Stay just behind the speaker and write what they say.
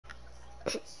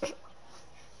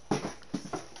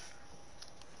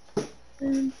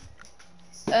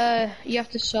You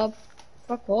have to sub.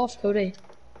 Fuck off, Cody.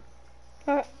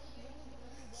 Alright.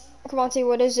 Come on, see,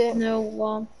 what is it?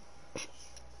 No,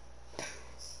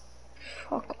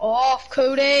 fuck off,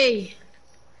 Cody.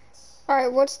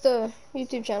 Alright, what's the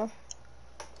YouTube channel?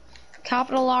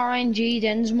 Capital RNG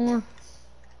Dinsmore.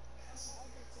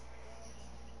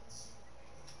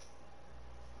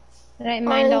 Right,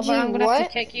 mind RNG over. I'm gonna have to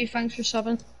what? kick you. Thanks for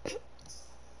subbing.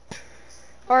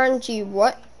 RNG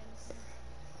what?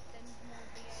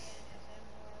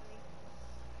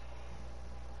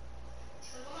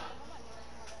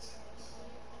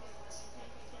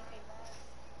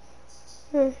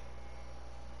 Hmm.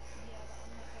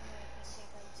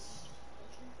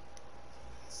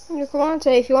 You come on,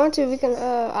 say if you want to, we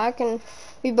can.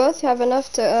 We both have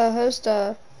enough to host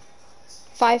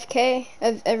 5K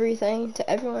of everything to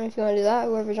everyone. If you want to do that,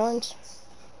 whoever joins,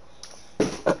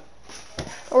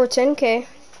 or 10K,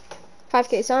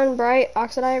 5K Sun, Bright,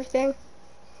 Oxideye, everything.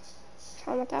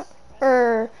 Something like that,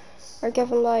 or give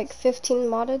them like 15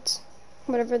 moddeds,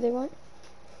 whatever they want,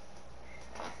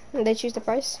 and they choose the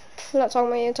price. I'm not talking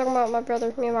about you. I'm talking about my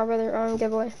brother. Me and my brother on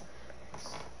giveaway.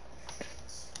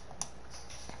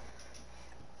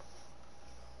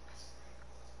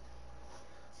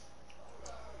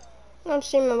 I'm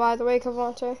streaming, by the way,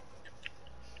 Cavante.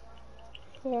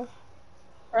 Yeah.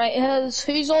 Right,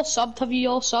 who's all subbed? Have you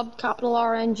all subbed? Capital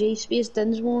RNG space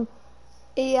Dinsmore.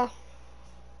 Yeah.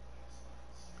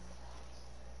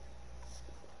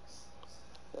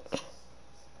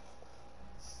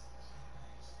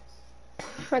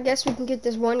 I guess we can get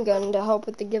this one gun to help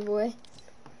with the giveaway.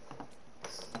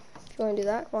 If you want to do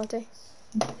that, Cavante.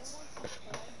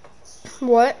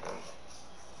 What?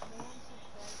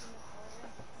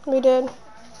 We did.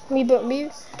 We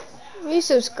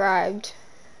subscribed.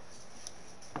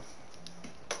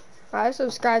 I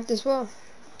subscribed as well.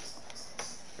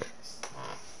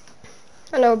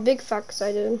 I know, big fucks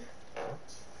I did.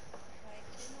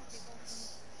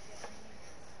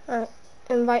 Alright,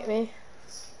 invite me.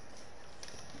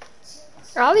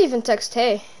 I'll even text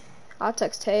Hey. I'll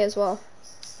text Hey as well.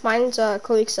 Mine's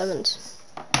Khalik Sevens.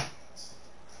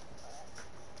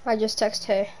 I just text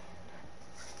Hey.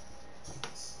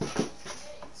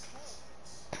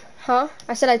 Huh?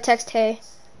 I said I text Hey.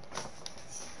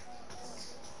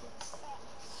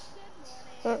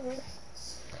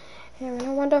 Having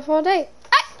a wonderful day.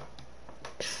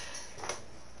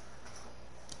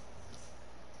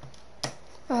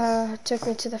 Took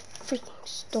me to the freaking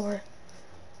store.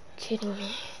 Kidding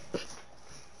me.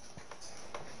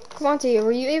 Cavante,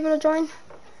 were you able to join?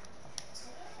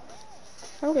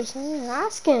 I'm just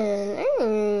asking.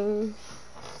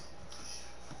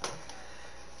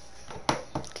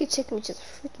 Keep taking me to the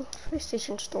freaking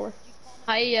PlayStation store.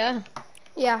 Hi, yeah.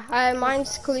 Yeah,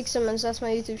 mine's Khalik Simmons. That's my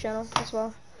YouTube channel as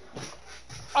well.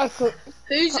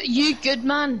 Who's you, good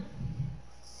man?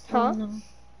 Huh? Oh, no.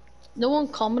 No one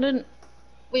commented.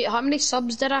 Wait, how many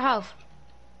subs did I have?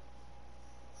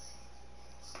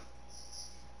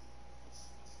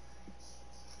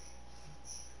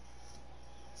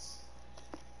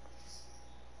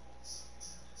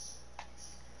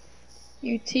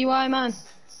 You TY man.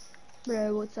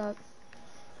 Bro, what's up?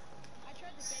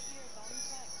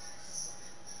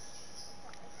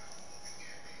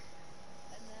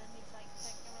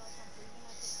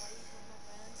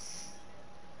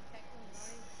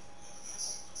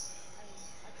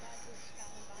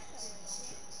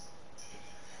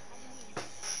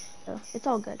 It's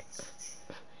all good.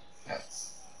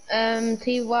 TY,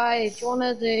 do you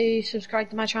wanna subscribe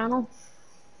to my channel?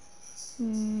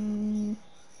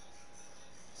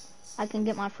 I can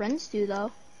get my friends to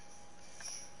though.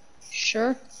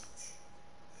 Sure.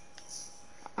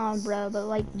 Bro, but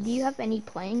like, do you have any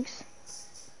planks?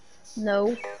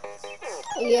 No.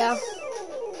 Yeah.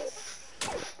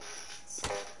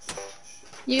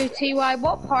 You TY,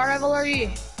 what power level are you?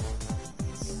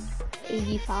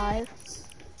 85.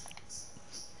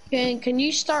 Can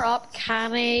you start up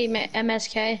Canny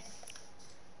MSK?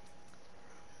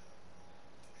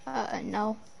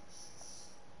 No.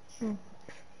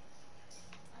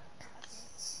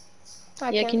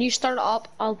 Yeah, can you start it up?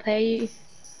 I'll pay you.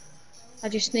 I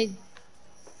just need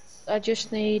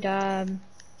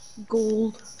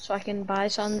gold so I can buy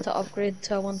something to upgrade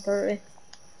to 130,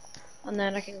 and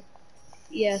then I can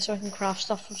so I can craft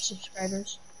stuff for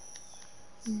subscribers.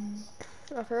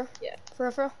 Oh, for real? Yeah. For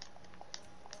real?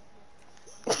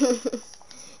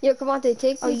 Yo, Cavante,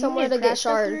 take me somewhere to get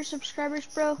stuff for your shards. subscribers,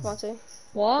 bro. Cavante.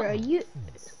 What? Bro,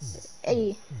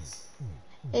 hey,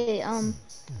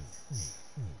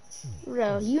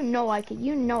 bro, you know I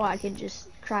could just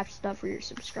craft stuff for your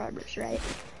subscribers, right?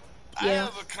 I Yeah.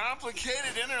 have a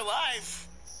complicated inner life.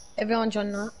 Everyone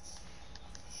join that.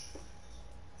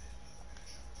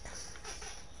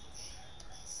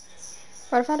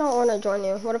 What if I don't want to join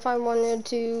you? What if I wanted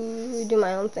to do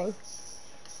my own thing?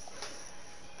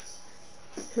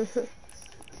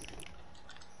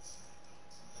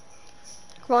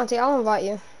 Quanti, I'll invite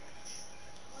you.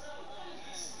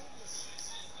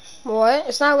 What?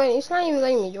 It's not even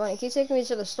letting me join. It keeps taking me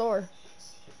to the store.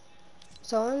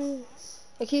 Son,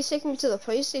 it keeps taking me to the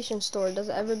PlayStation store. Does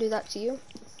it ever do that to you?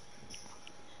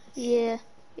 Yeah,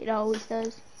 it always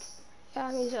does.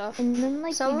 Yeah, me too. And then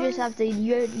like Someone? you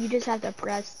just have to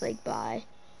press like buy.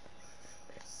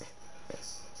 You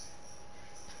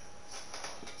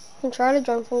can try to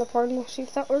join from the party, see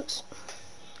if that works.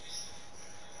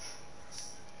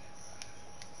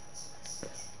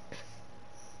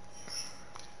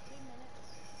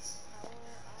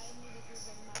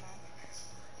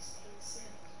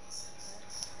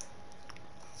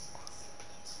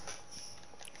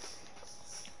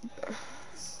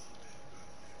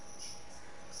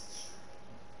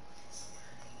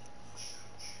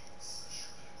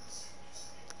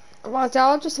 Monty,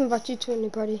 I'll just invite you to a new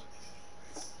party.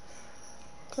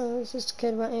 Cause this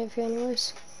kid went AFK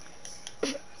anyways.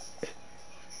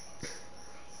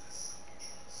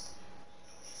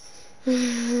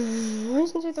 Why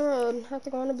isn't it the road? I have to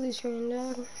go on a blue screen,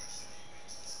 Dad.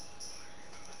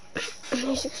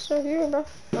 He's still here, bro.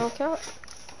 No cap.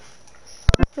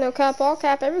 No cap, all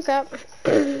cap, every cap.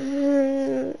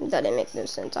 That didn't make no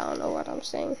sense. I don't know what I'm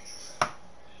saying.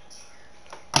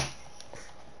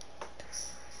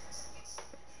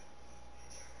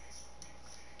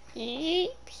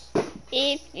 Oops.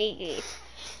 Oopsies.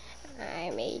 I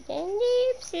made an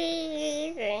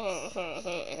oopsie.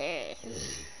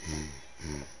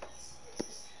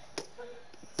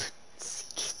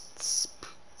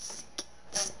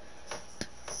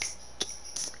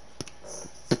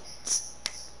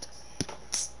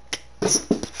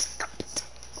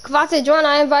 Kvate, join,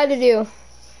 I invited you.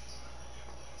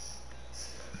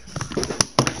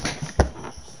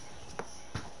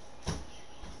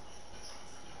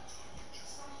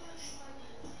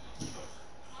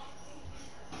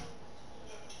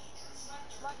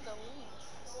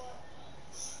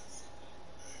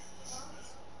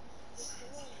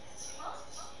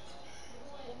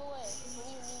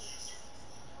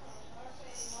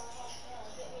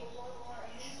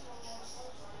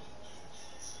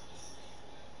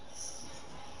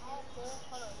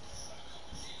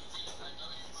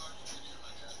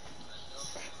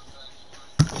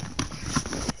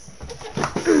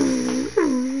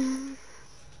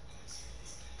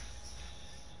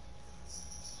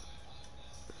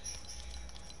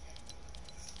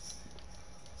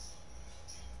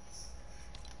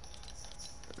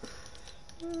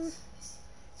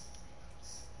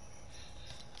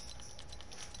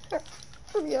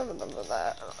 Yeah, blah, blah, blah.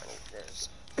 I don't need this.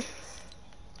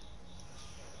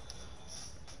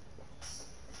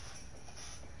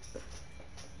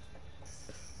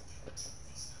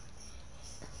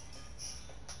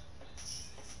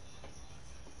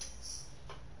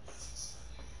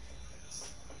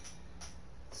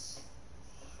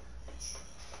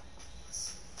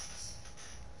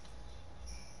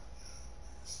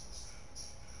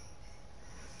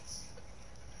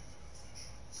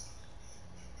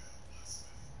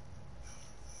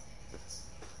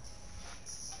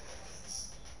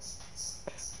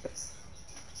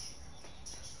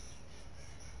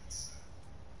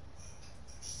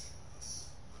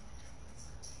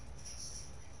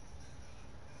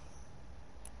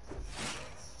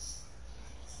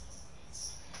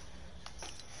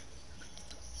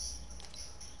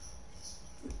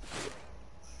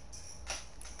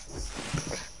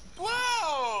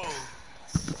 Whoa!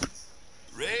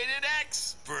 Rated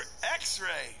X for X-ray.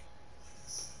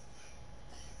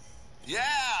 Yeah!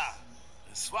 I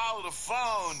swallowed a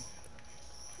phone.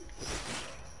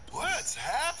 What's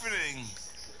happening?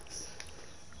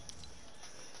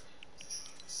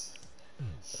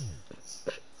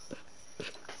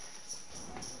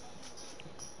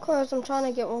 Cause I'm trying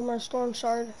to get one more storm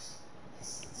shard.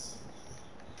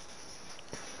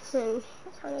 And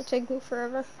it's kind of take me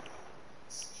forever.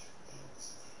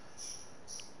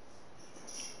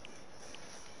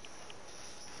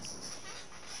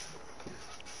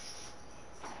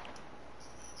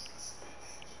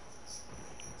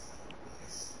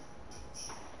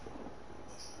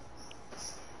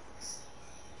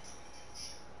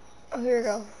 Oh, here we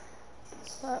go.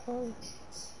 That one.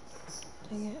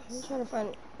 Dang it. I'm trying to find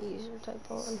an easier type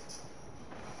of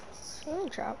one.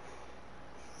 Trap.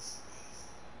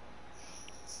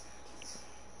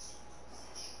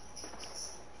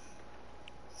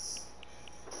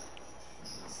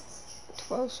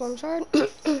 12 swim shard.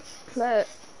 But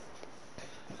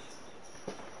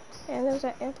and there's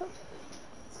that anthem.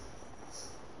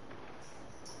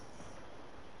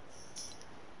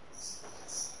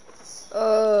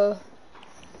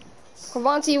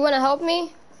 Kavanti, you wanna help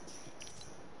me?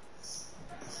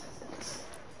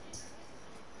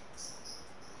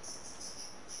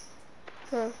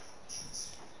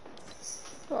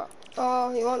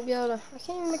 Oh, you won't be able to. I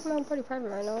can't even make my own party private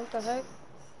right now. What the heck?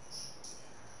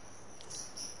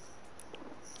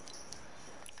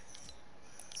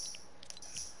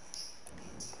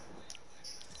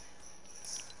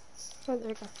 Oh, there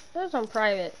we go. There's on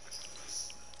private.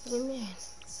 Amen.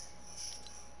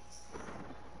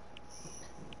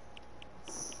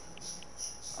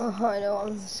 Oh, I know.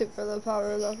 I'm super low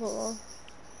power level.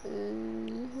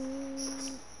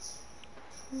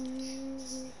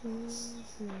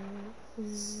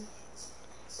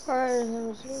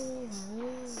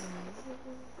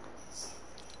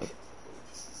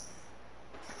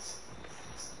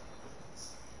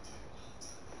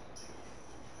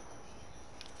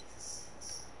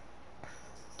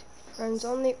 Friends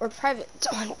only or private? It's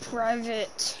on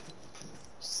private.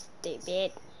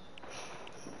 Stupid.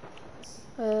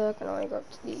 I can only go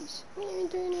up to these. I can't even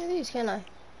do any of these, can I? I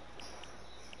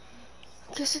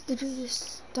guess I have to do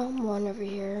this dumb one over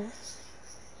here.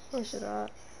 Where should I?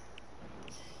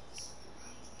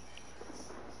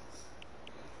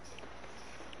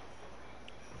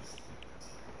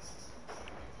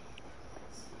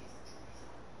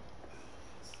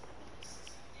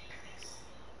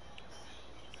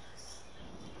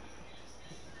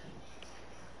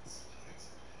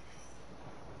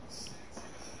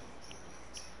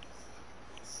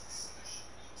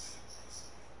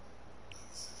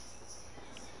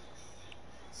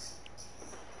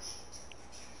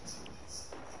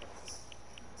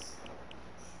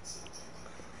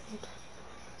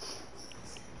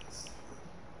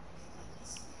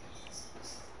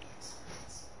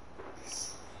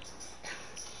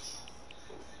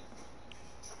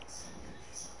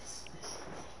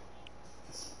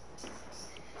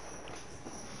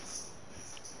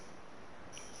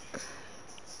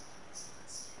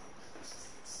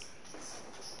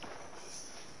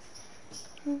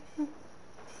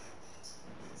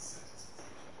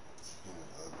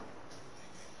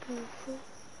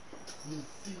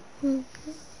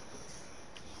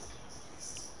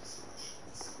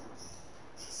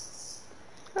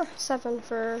 Oh, 7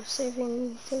 for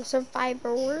saving the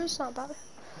survivors. Not bad.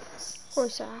 Of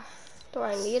course, do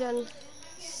I need an?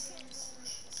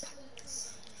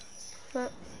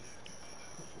 But,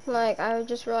 like, I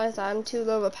just realized I'm too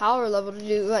low of a power level to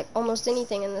do like almost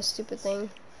anything in this stupid thing.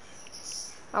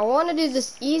 I want to do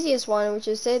this easiest one, which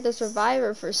is save the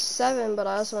survivor for 7, but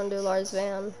I also want to do Lars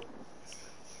Van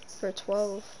for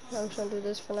 12. I'm just gonna do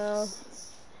this for now.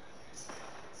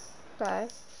 Okay.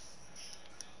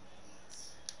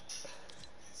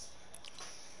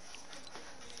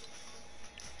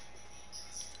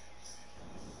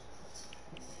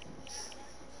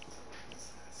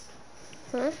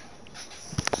 Huh?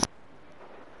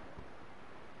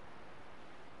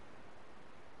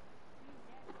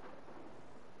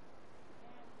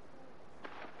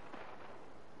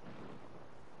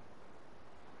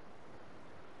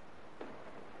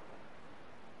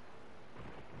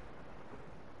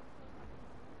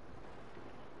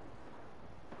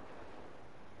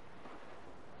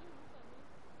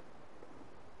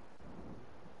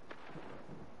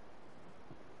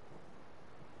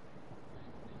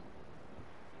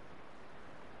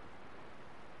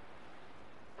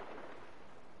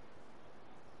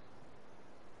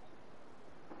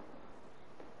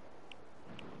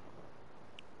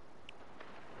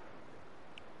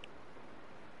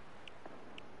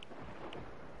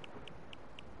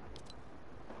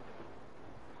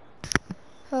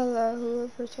 Hello,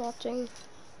 whoever's watching.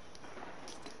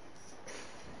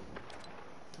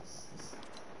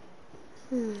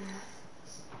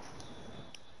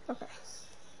 Okay.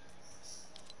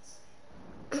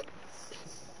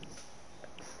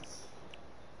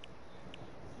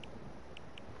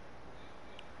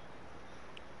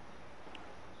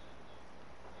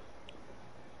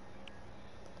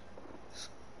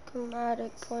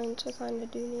 Schematic points. I kind of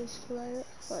do need schematic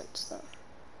points though.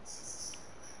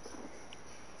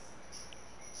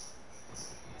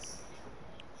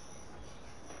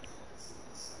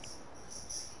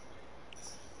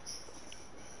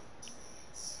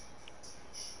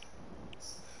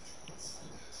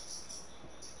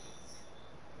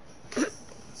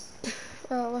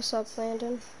 Oh, what's up,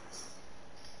 Landon?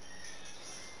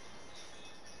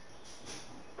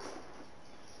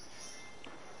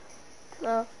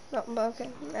 Oh, No, but okay.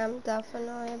 I'm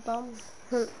definitely a bum.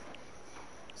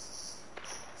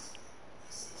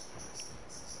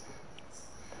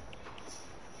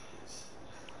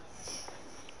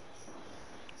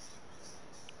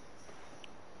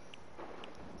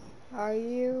 Are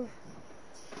you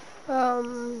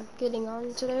getting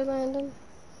on today, Landon?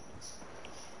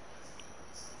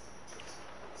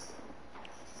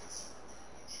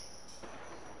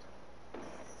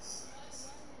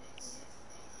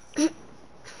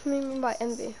 What do you mean by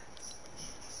envy?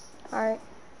 Alright.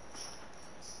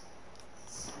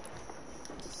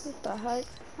 What the heck?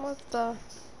 What the?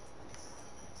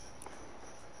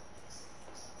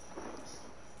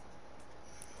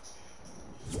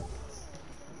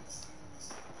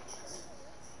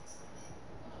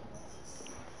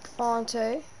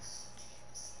 Fonte.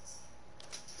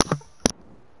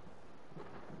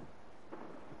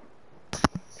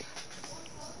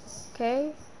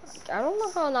 Okay. I don't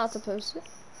know how not to post it.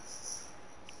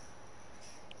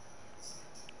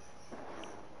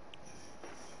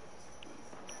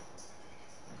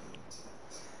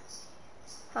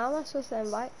 How am I supposed to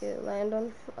invite you,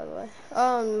 Landon, by the way?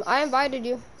 I invited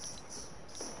you.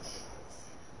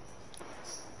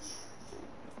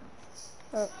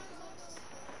 Oh.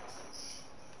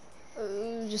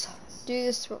 Just do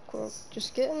this real quick.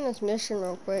 Just get in this mission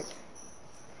real quick.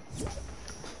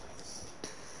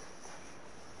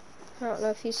 I don't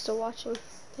know if he's still watching.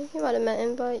 I think he might have meant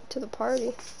invite to the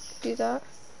party. Do that.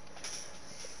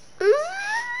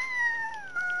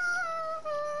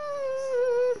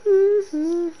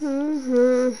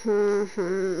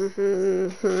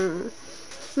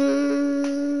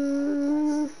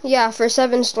 Yeah, for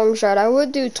 7 storm shot. I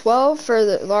would do 12 for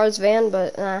the Lars van,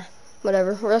 but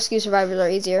whatever. Rescue survivors are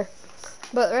easier.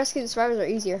 But rescue survivors are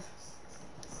easier.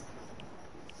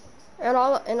 And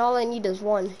all I need is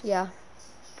 1. Yeah.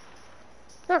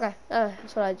 Okay.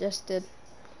 That's what I just did.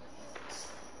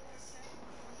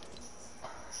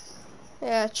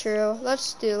 Yeah, true.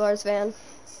 Let's do Lars van.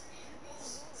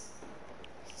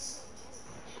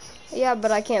 Yeah,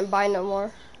 but I can't buy no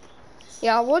more.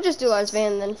 Yeah, we'll just do Lars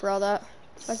van then for all that.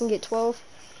 So I can get 12.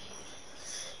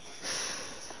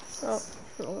 Oh,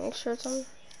 let me make sure it's on.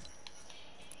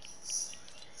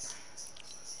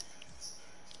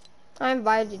 I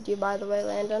invited you, by the way,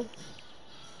 Landon.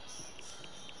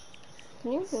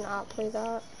 Can you not play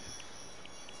that?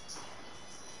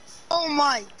 Oh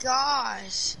my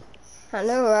gosh. I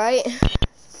know, right?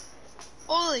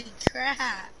 Holy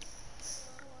crap.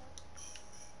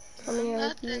 How many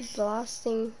are you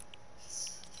blasting?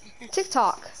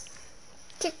 TikTok.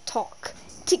 TikTok.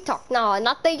 No,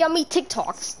 not the yummy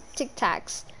TikToks. Tic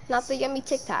Tacs. Not the yummy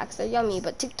Tic Tacs. They're yummy,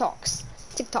 but TikToks.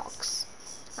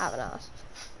 I have an ass.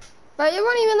 But it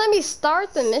won't even let me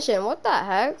start the mission. What the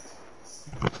heck?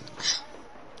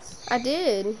 I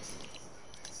did.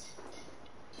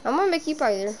 I'm gonna make you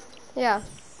play there. Yeah.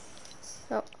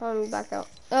 Oh, I'm back out.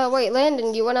 Wait,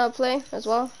 Landon, do you wanna play as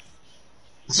well?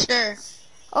 Sure.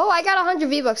 Oh, I got 100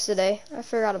 V-Bucks today. I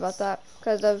forgot about that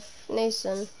because of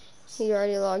Nathan. He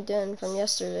already logged in from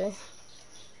yesterday.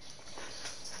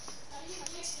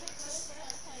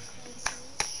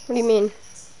 What do you mean?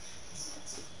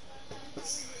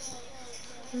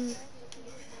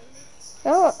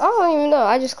 Oh, I don't even know.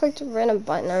 I just clicked a random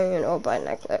button. I don't even know what button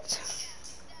I clicked.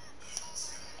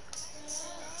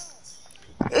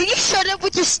 You shut up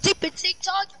with your stupid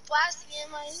TikTok. You're blasting it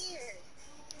in my ear.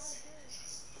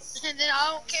 And then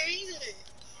I don't care either.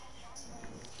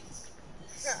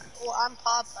 Well, I'm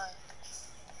Papa.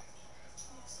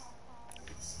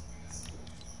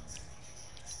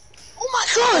 Oh my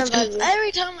god!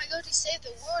 Every time I go to save the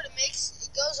world, it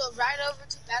goes right over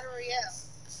to Battle Royale.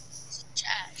 It's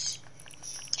trash.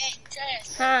 Dang,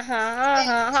 trash.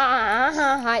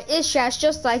 Ha. It's trash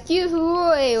just like you.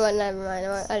 Wait, well, never mind.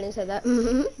 I didn't say that.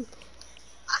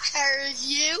 I heard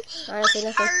you. I didn't say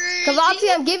nothing. Cavante,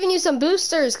 I'm giving you some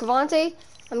boosters, Cavante.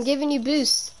 I'm giving you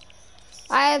boosts.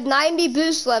 I have 90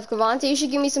 boosts left, Cavante. You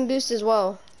should give me some boosts as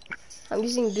well. I'm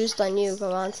using boost on you,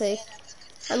 Cavante.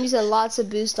 I'm using lots of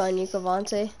boost on you,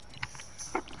 Cavante.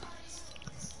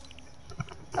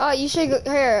 Oh, you should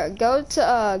go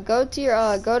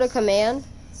to command.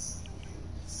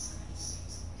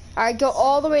 Alright, go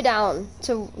all the way down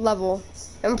to level.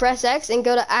 And press X and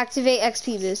go to activate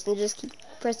XP boost and just keep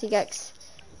pressing X.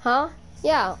 Huh?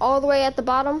 Yeah, all the way at the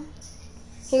bottom.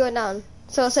 You go down.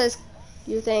 So it says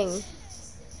your thing.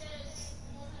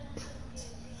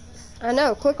 I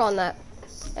know, click on that.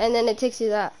 And then it takes you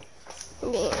that.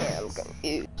 Yeah, I'm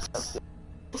confused.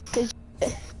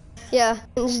 Yeah,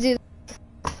 just do that.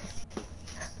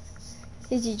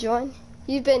 Did you join?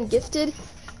 You've been gifted?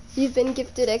 You've been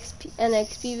gifted XP and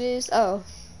XP boost? Oh.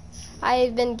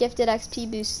 I've been gifted XP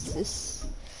boosts.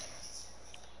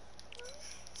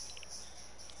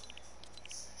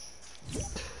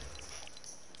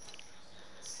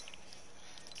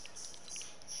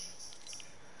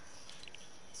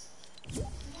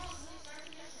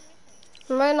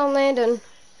 I'm right on landing.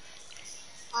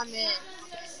 I'm in.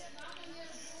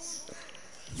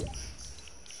 I'm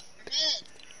in.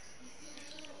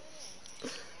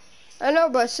 I know,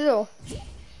 but still.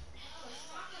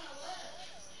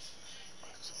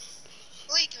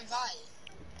 Who you can invite?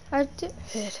 I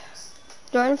did.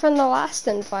 Join from the last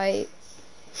invite.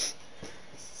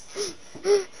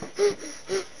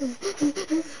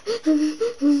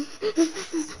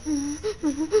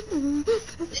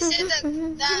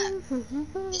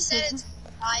 It said it's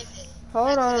private.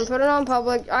 Hold on, put it on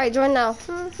public. Alright, join now.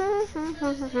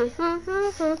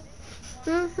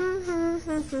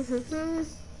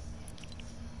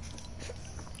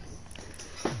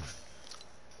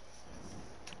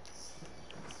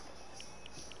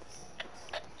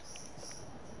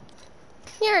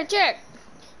 You're a jerk.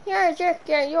 You're a jerk.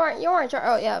 You aren't a jerk.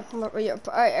 Oh yeah,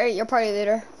 alright, you're party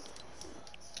leader.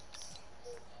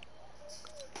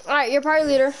 Alright, you're party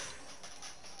leader.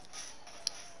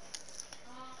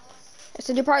 I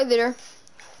said you're party leader.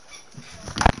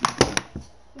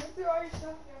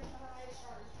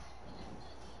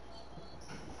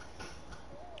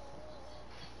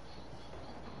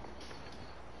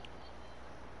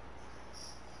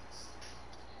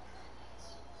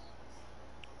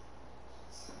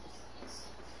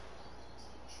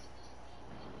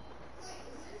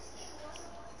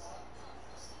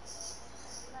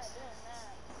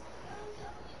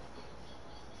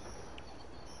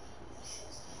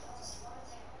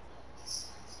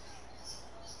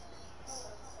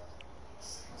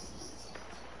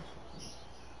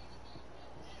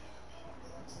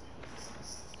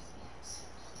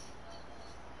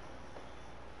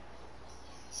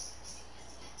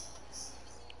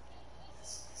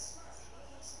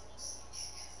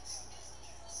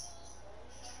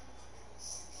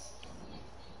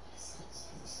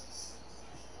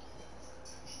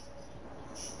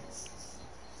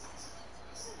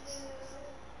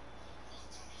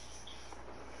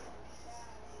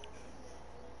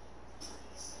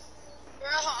 Bro,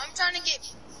 I'm trying to get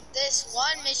this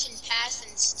one mission passed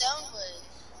in Stonewood.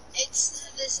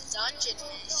 It's this dungeon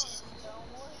mission.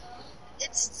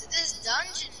 It's this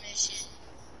dungeon mission.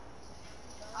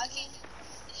 I can't.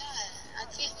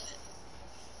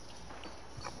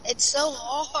 It's so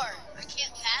hard. I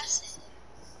can't pass it.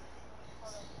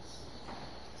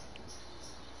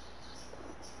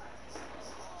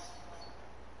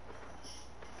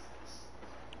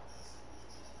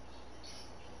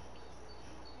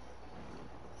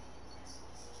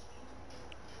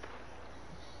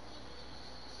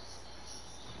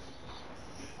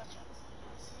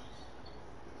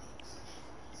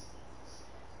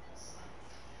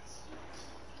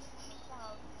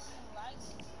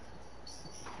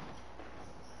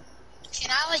 Can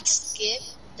I like skip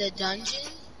the dungeon?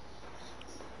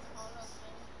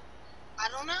 I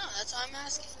don't know. That's why I'm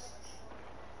asking.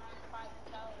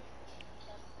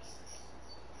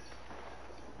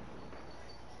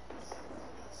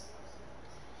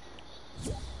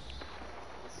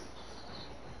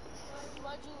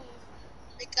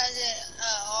 Because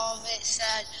all of it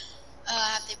said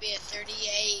have to be a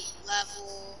 38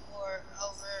 level or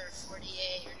over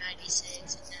 48 or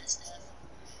 96 and that stuff.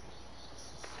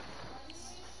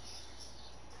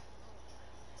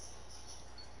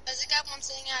 Does it got one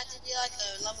saying I have to be like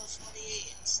a level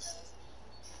 48 and stuff?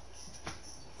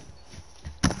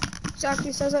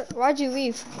 Exactly says it. Why'd you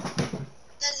leave?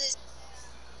 Does it?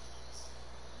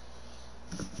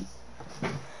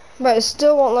 But it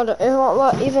still won't let it. It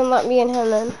won't even let me and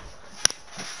him in.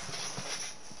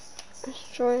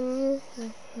 Join you.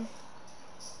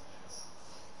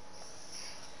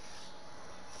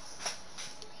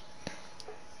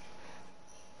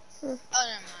 Oh, never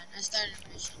mind. I started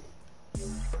a mission.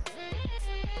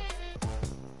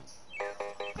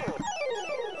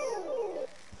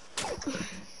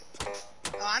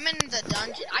 Oh, I'm in the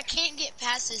dungeon. I can't get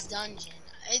past this dungeon.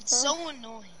 It's so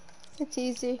annoying. It's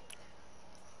easy.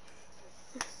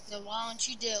 So why don't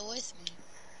you do it with me?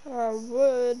 I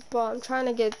would, but I'm trying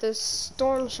to get this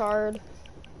storm shard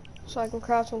so I can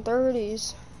craft some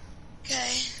 30s.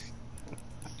 Okay.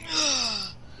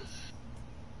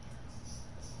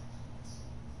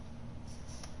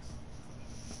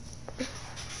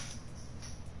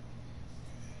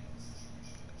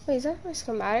 Wait, is that my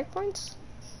schematic points?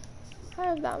 I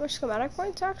have that much schematic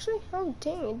points actually? Oh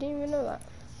dang, I didn't even know that.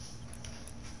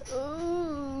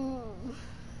 Ooh.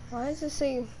 Why does it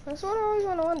say? That's what I always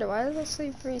want to wonder. Why does it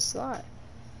say free slot?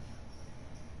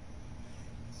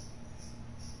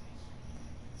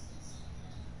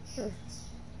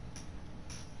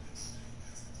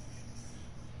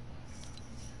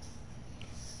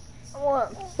 I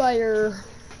want fire.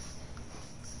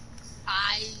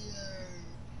 Fire.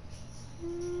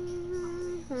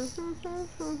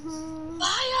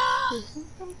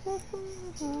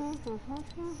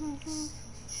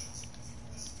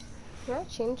 Can I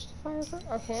change the fire button?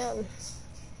 I can.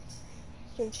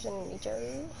 Change the meter.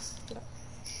 No.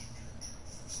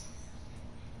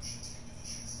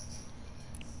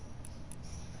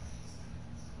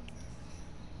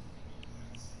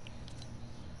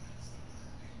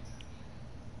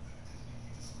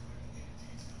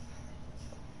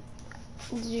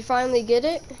 Did you finally get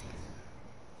it?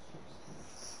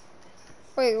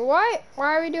 Wait, what?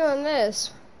 Why are we doing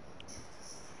this?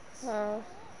 Oh,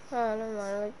 never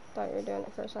mind. I thought you were doing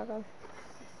it for a second.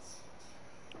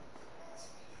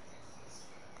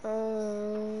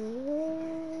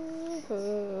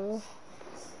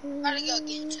 Gotta go get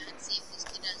Jen and see if this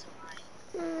kid doesn't mind.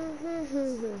 It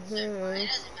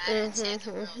doesn't matter in Santa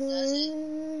World, does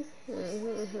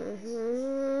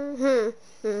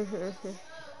it?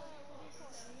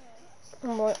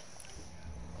 What?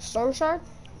 Storm Shard?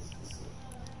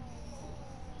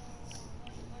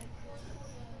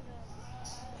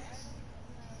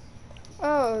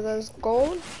 Oh, there's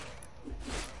gold?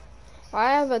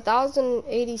 I have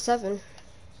 1,087.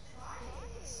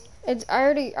 It's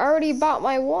I already bought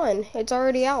my one. It's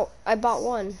already out. I bought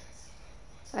one.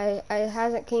 I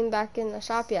hasn't came back in the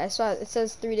shop yet. I saw it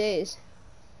says 3 days.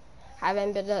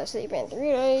 Haven't been to sleep in 3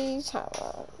 days.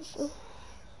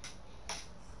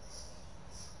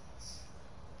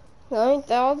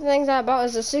 The only things I bought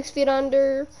was the 6 feet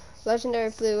under, legendary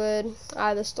fluid,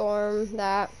 Eye of the Storm,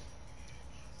 that,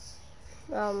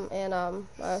 and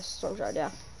Storm Shard,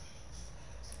 yeah.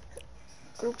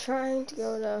 I'm trying to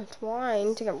go to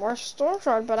Twine to get more Storm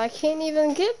Shard, but I can't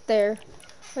even get there.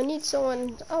 I need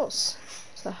someone else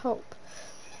to help.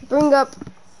 Bring up.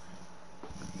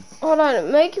 Hold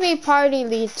on, make me party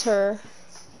leader.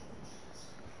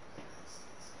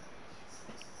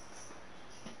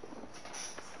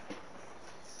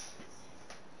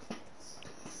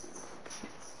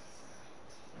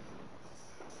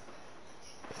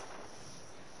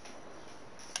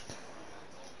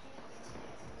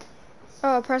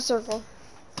 Oh, press circle.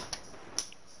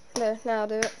 There, now I'll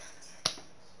do it.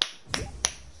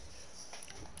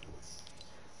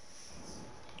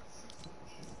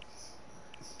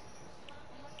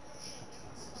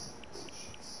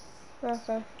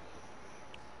 Okay.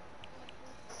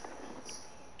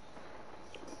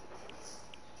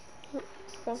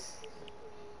 Okay.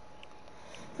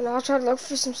 And I'll try to look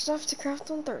for some stuff to craft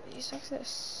on 30s, like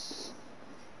this.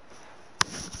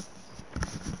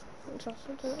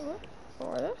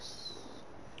 Or this.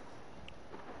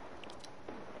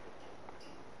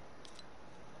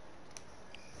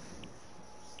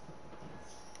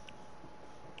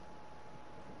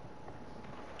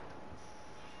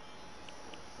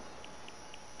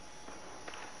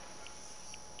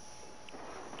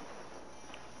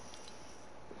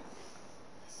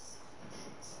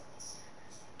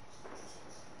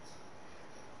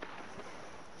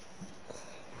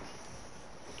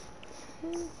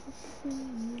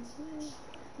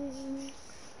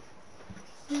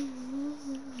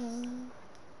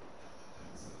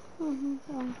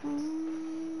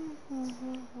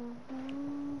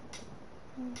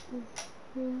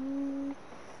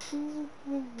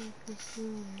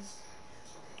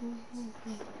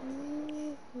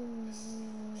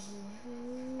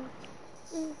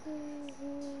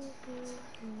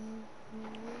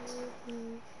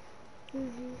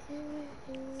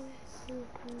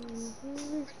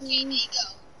 Okay, Nico.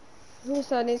 He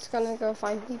said he's gonna go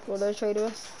find people to trade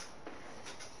with.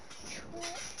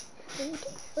 Trade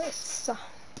with.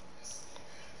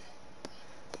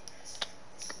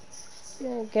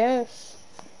 Yeah, I guess.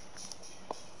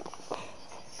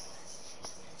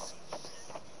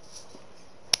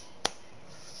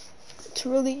 It's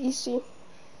really easy.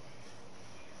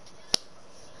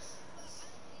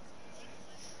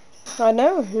 I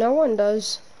know, no one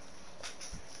does.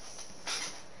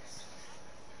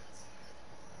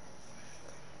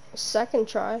 Second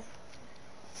try.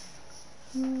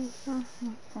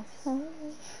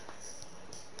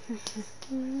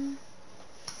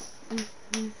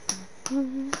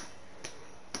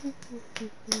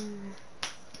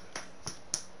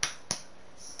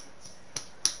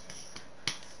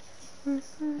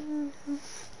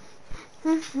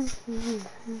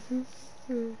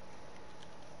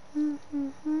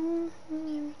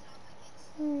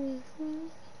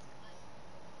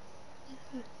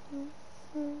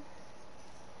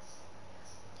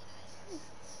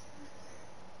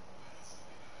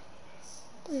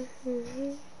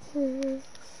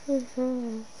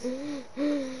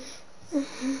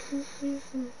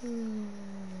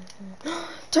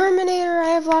 Terminator, I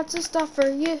have lots of stuff for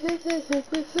you.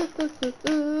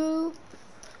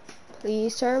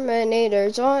 Please, Terminator,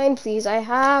 join, please. I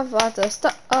have lots of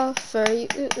stuff for you.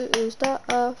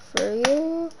 Stuff for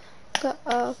you.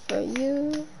 Stuff for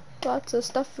you. Lots of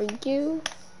stuff for you.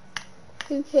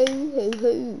 Hoo hoo hoo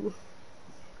hoo.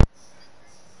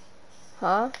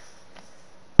 Huh?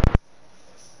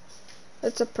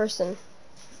 It's a person.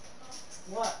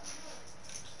 What?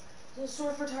 The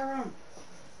sword for Tyrone.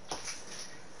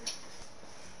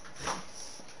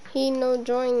 He no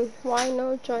join. Why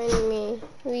no join me?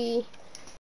 We.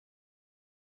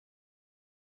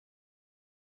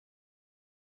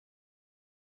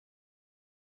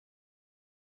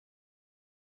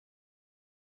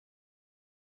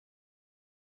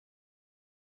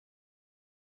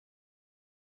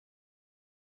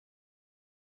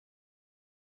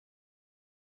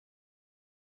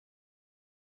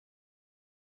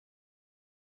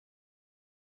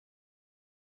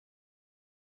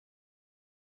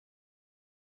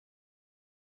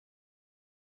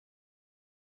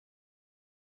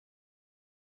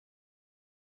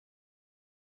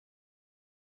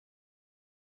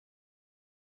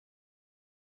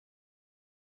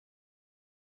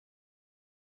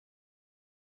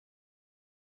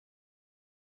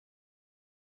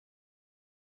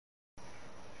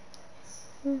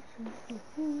 Oh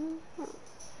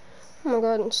my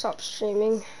god, stop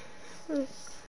streaming.